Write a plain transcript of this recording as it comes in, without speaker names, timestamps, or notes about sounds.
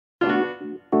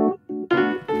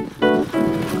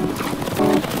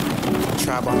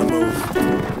Tribe on the move.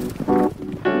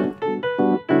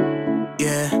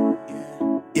 Yeah,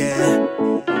 yeah.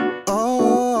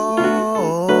 Oh,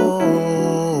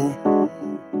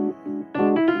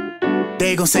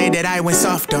 they gon' say that I went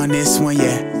soft on this one,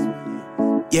 yeah,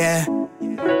 yeah.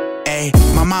 Ay,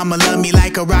 my mama love me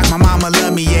like a rock, my mama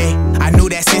love me, yeah. I knew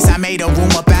that since I made a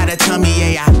room up out of tummy,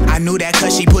 yeah. I knew that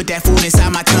cause she put that food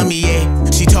inside my tummy, yeah.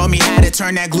 She taught me how to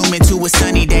turn that gloom into a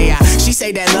sunny day. She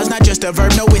say that love's not just a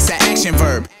verb, no, it's an action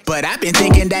verb. But I've been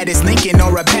thinking that it's linking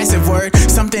or a passive word.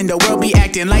 Something the world be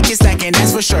acting like it's lacking,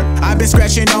 that's for sure. I've been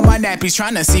scratching on my nappies,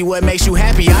 trying to see what makes you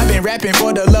happy. I've been rapping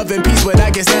for the love and peace, but I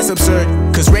guess that's absurd.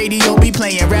 Cause radio be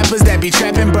playing rappers that be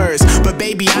trapping birds. But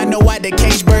baby, I know why the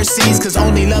cage bird sings. Cause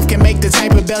only love can make the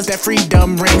type of bells that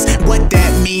freedom rings. What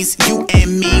that means, you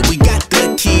and me, we got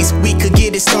the keys. We could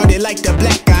get it started like the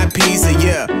Black Eyed Peas,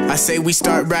 yeah. I say we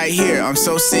start right here, I'm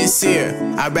so sincere.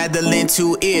 I'd rather lend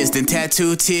 2 ears than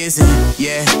tattoo tears, and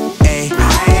yeah, ay.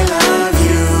 I love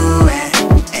you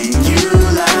and you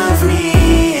love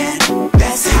me, and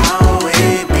that's how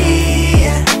it be,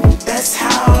 yeah. That's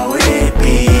how it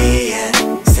be, yeah.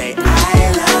 Say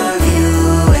I love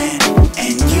you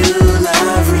and you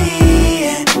love me,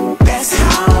 and that's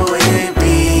how it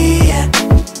be, yeah.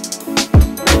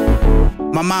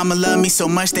 My mama loved me so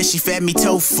much that she fed me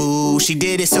tofu. She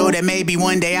did it so that maybe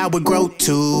one day I would grow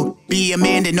to be a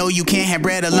man to know you can't have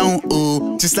bread alone,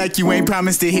 ooh. Just like you ain't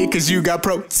promised to hit cause you got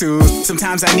Pro Tools.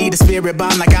 Sometimes I need a spirit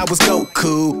bomb like I was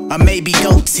Goku, or maybe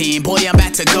Goten, boy I'm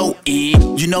about to go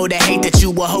in. You know that hate that you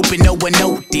were hoping no one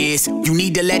noticed. You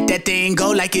need to let that thing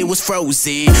go like it was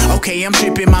frozen. Okay, I'm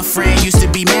tripping, my friend used to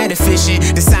be mad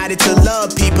efficient. Decided to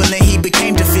love people and he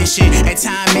became deficient at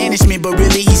time management, but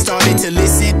really he started to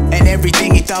listen. And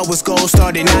everything he thought was gold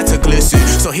started not to glisten.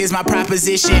 So here's my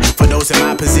proposition for those in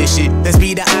my position. Let's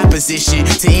be the opposition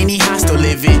to any hostile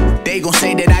living. They gon'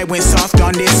 say that I went soft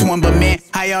on this one, but man,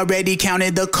 I already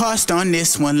counted the cost on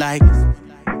this one. Like,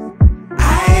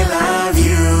 I love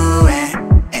you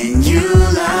and you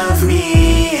love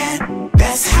me, and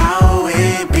that's how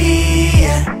it be,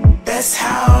 yeah. That's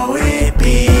how it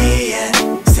be, yeah.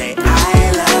 Say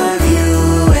I love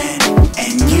you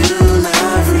and you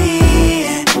love me,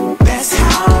 and that's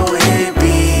how it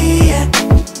be, yeah.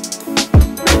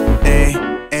 hey,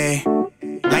 hey.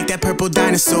 Like that purple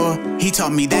dinosaur, he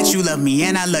taught me that you love me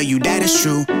and I love you, that is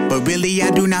true. But really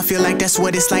I do not feel like that's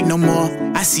what it's like no more.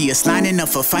 I see us lining up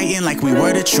for fighting like we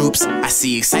were the troops. I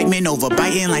see excitement over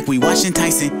biting like we watching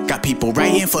Tyson. Got people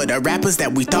writing for the rappers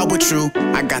that we thought were true.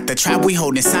 I got the tribe we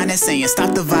holding sign that saying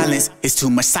stop the violence. It's too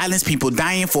much silence, people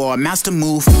dying for our mouths to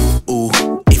move. Ooh,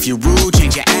 if you're rude,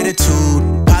 change your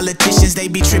attitude. Politicians, they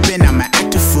be tripping, I'm an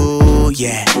actor fool,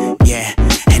 yeah, yeah.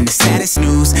 And the saddest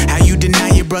news, how you deny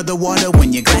your brother water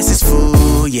when your glass is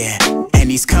full, yeah.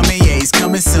 And he's coming, yeah, he's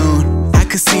coming soon. I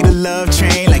could see the love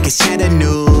train like it's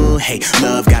Chattanooga. Hey,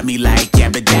 love got me like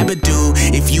yabba dabba doo.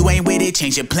 If you ain't with it,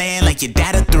 change your plan like your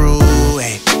data through,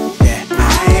 hey, yeah.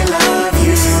 I love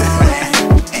you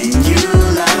and you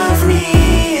love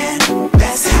me, and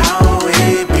that's how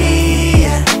it be,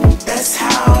 yeah. That's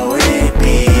how it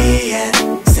be, yeah.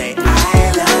 Say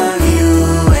I love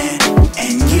you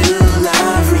and you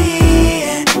love me,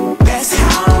 and that's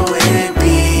how it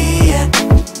be, yeah.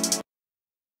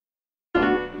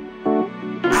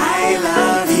 I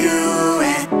love you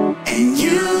and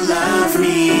you love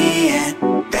me,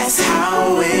 and that's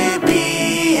how it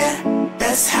be, yeah.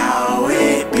 That's how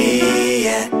it be,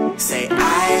 yeah. Say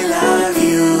I love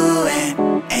you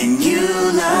and you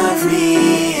love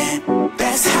me, and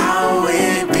that's how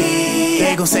it be, yeah.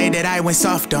 They gon' say that I went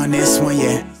soft on this one,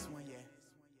 yeah.